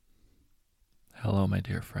Hello, my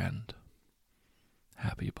dear friend.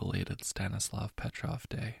 Happy belated Stanislav Petrov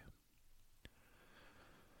Day.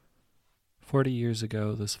 40 years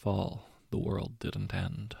ago this fall, the world didn't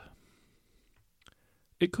end.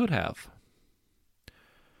 It could have.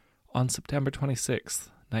 On September 26,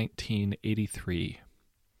 1983,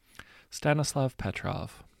 Stanislav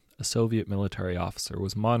Petrov, a Soviet military officer,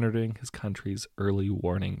 was monitoring his country's early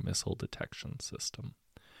warning missile detection system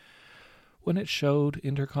when it showed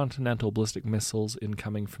intercontinental ballistic missiles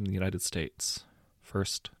incoming from the United States.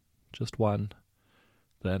 First, just one,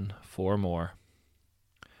 then 4 more.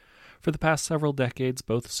 For the past several decades,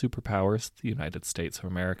 both superpowers, the United States of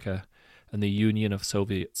America and the Union of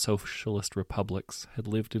Soviet Socialist Republics, had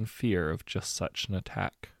lived in fear of just such an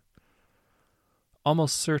attack.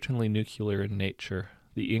 Almost certainly nuclear in nature,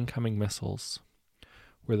 the incoming missiles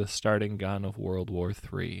were the starting gun of World War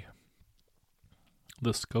III.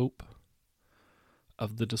 The scope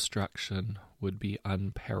of the destruction would be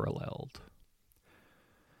unparalleled.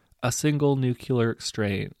 A single nuclear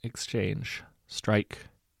exchange, strike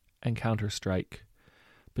and counterstrike,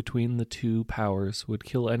 between the two powers would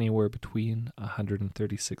kill anywhere between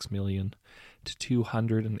 136 million to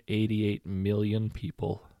 288 million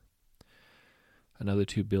people. Another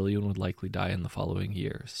 2 billion would likely die in the following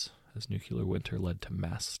years, as nuclear winter led to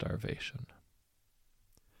mass starvation.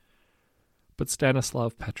 But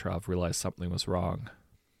Stanislav Petrov realized something was wrong.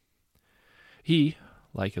 He,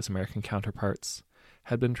 like his American counterparts,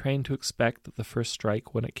 had been trained to expect that the first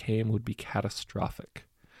strike, when it came, would be catastrophic,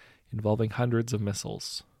 involving hundreds of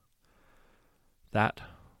missiles. That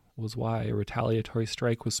was why a retaliatory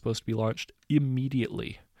strike was supposed to be launched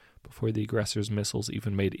immediately before the aggressor's missiles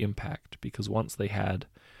even made impact, because once they had,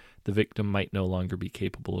 the victim might no longer be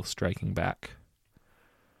capable of striking back.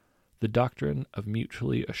 The doctrine of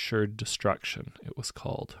mutually assured destruction, it was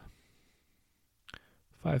called.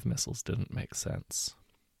 5 missiles didn't make sense.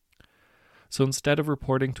 So instead of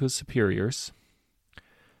reporting to his superiors,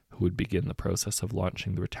 who would begin the process of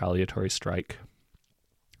launching the retaliatory strike,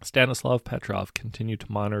 Stanislav Petrov continued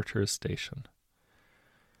to monitor his station.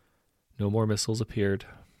 No more missiles appeared,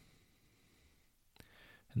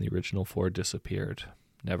 and the original 4 disappeared,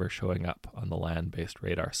 never showing up on the land-based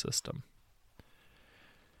radar system.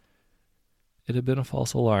 It had been a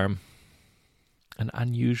false alarm, an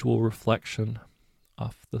unusual reflection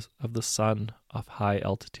of the sun off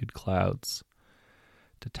high-altitude clouds,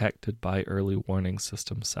 detected by early warning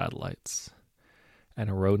system satellites, and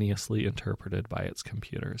erroneously interpreted by its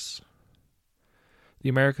computers. The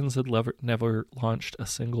Americans had never launched a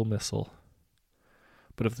single missile,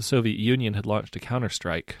 but if the Soviet Union had launched a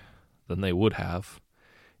counterstrike, then they would have,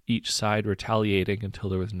 each side retaliating until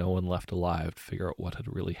there was no one left alive to figure out what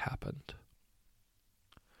had really happened.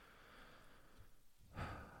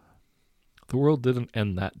 The world didn't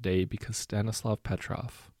end that day because Stanislav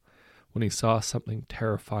Petrov, when he saw something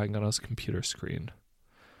terrifying on his computer screen,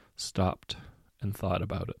 stopped and thought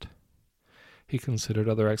about it. He considered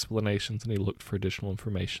other explanations and he looked for additional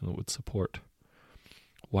information that would support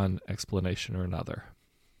one explanation or another.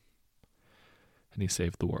 And he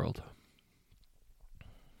saved the world.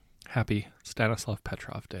 Happy Stanislav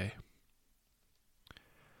Petrov Day.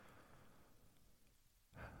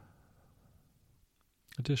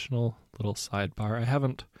 Additional little sidebar. I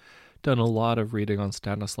haven't done a lot of reading on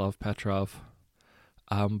Stanislav Petrov,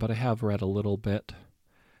 but I have read a little bit,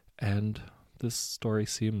 and this story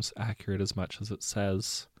seems accurate as much as it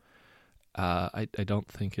says. I don't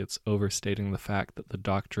think it's overstating the fact that the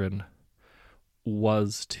doctrine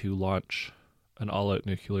was to launch an all-out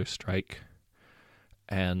nuclear strike,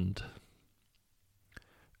 and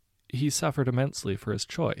he suffered immensely for his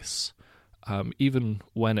choice. Even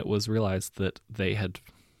when it was realized that they had,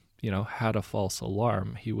 had a false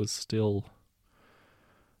alarm, he was still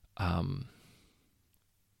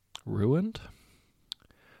ruined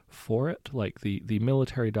for it. Like the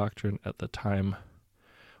military doctrine at the time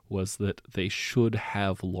was that they should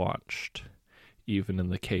have launched, even in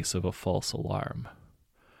the case of a false alarm.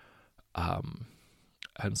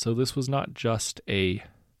 And so this was not just a,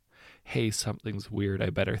 hey, something's weird, I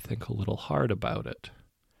better think a little hard about it.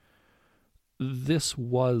 This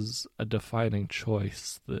was a defining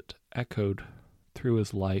choice that echoed through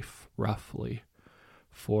his life roughly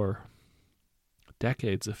for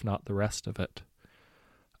decades, if not the rest of it.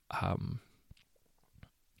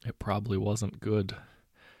 It probably wasn't good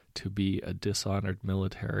to be a dishonored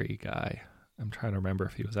military guy. I'm trying to remember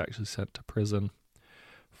if he was actually sent to prison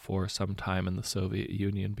for some time in the Soviet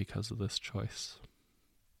Union because of this choice.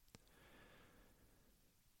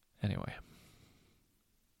 Anyway.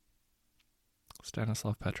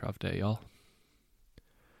 Stanislav Petrov Day, y'all.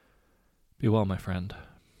 Be well, my friend.